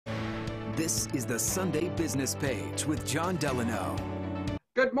This is the Sunday Business Page with John Delano.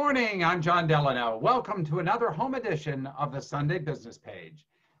 Good morning, I'm John Delano. Welcome to another home edition of the Sunday Business Page.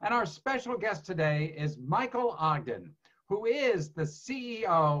 And our special guest today is Michael Ogden, who is the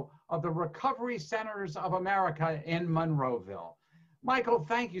CEO of the Recovery Centers of America in Monroeville. Michael,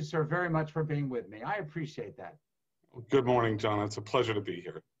 thank you, sir, very much for being with me. I appreciate that. Good morning, John. It's a pleasure to be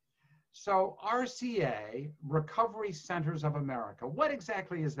here. So RCA, Recovery Centers of America, what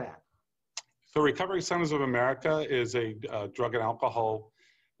exactly is that? So Recovery Centers of America is a drug and alcohol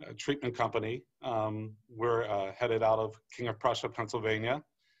treatment company. We're headed out of King of Prussia, Pennsylvania,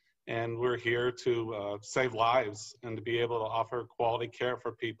 and we're here to save lives and to be able to offer quality care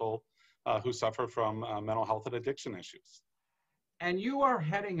for people who suffer from mental health and addiction issues. And you are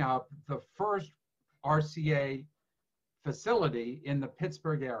heading up the first RCA facility in the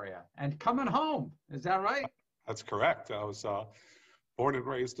Pittsburgh area and coming home. Is that right? That's correct. I was born and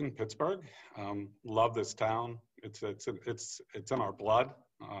raised in Pittsburgh. Love this town. It's in our blood.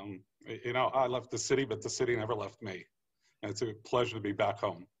 You know, I left the city, but the city never left me. And it's a pleasure to be back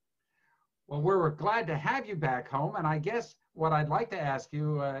home. Well, we're glad to have you back home. And I guess what I'd like to ask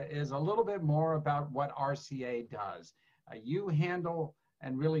you is a little bit more about what RCA does. You handle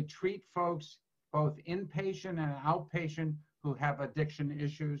and really treat folks, both inpatient and outpatient, who have addiction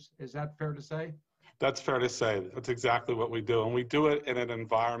issues. Is that fair to say? That's fair to say. That's exactly what we do. And we do it in an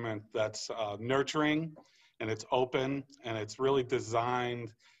environment that's nurturing, and it's open, and it's really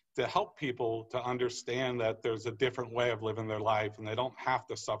designed to help people to understand that there's a different way of living their life and they don't have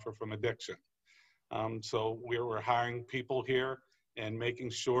to suffer from addiction. So we're hiring people here and making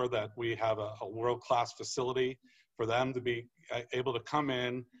sure that we have a world-class facility for them to be able to come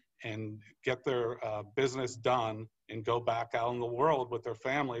in and get their business done and go back out in the world with their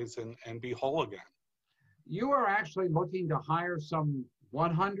families and be whole again. You are actually looking to hire some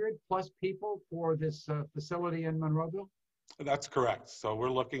 100 plus people for this facility in Monroeville? That's correct. So we're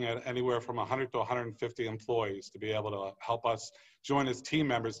looking at anywhere from 100 to 150 employees to be able to help us join as team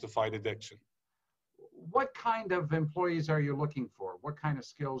members to fight addiction. What kind of employees are you looking for? What kind of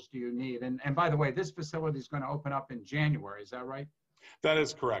skills do you need? And by the way, this facility is going to open up in January. Is that right? That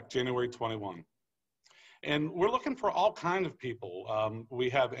is correct, January 21. And we're looking for all kinds of people.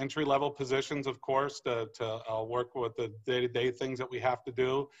 We have entry-level positions, of course, to work with the day-to-day things that we have to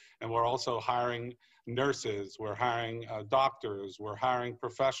do. And we're also hiring nurses, we're hiring doctors, we're hiring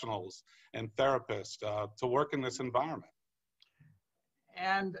professionals and therapists to work in this environment.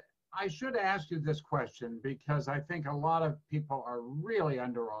 And I should ask you this question because I think a lot of people are really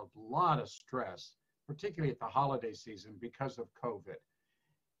under a lot of stress, particularly at the holiday season because of COVID.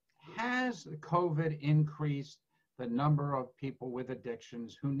 Has COVID increased the number of people with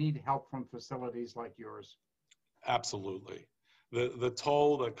addictions who need help from facilities like yours? Absolutely. The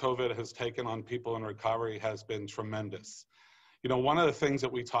toll that COVID has taken on people in recovery has been tremendous. You know, one of the things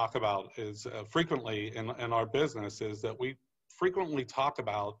that we talk about is frequently in our business is that we frequently talk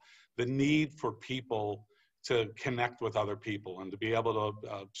about the need for people to connect with other people and to be able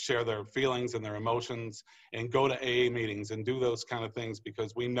to share their feelings and their emotions and go to AA meetings and do those kind of things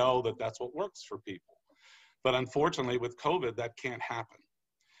because we know that that's what works for people. But unfortunately with COVID, that can't happen.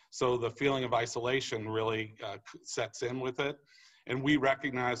 So the feeling of isolation really sets in with it. And we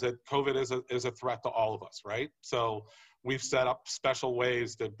recognize that COVID is a threat to all of us, right? So we've set up special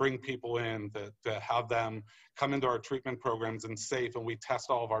ways to bring people in, to have them come into our treatment programs and safe, and we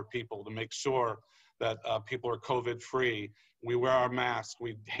test all of our people to make sure that people are COVID-free. We wear our masks,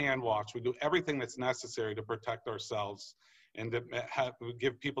 we hand wash, we do everything that's necessary to protect ourselves and to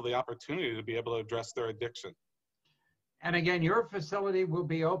give people the opportunity to be able to address their addiction. And again, your facility will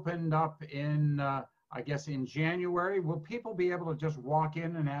be opened up in, I guess, in January. Will people be able to just walk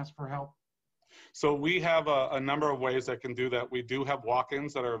in and ask for help? So we have a number of ways that can do that. We do have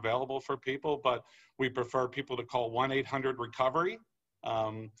walk-ins that are available for people, but we prefer people to call 1-800-RECOVERY.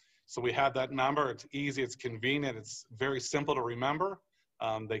 So we have that number. It's easy, it's convenient, it's very simple to remember.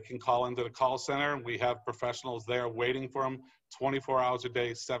 They can call into the call center, and we have professionals there waiting for them 24 hours a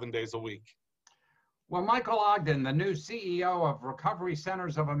day, 7 days a week. Well, Michael Ogden, the new CEO of Recovery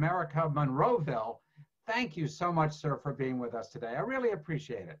Centers of America, Monroeville, thank you so much, sir, for being with us today. I really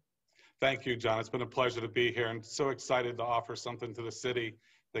appreciate it. Thank you, John. It's been a pleasure to be here and so excited to offer something to the city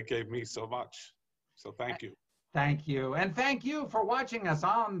that gave me so much. So thank you. Thank you. And thank you for watching us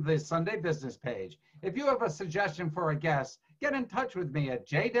on the Sunday Business Page. If you have a suggestion for a guest, get in touch with me at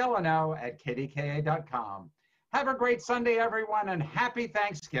jdelano@kdka.com. Have a great Sunday, everyone, and happy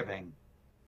Thanksgiving.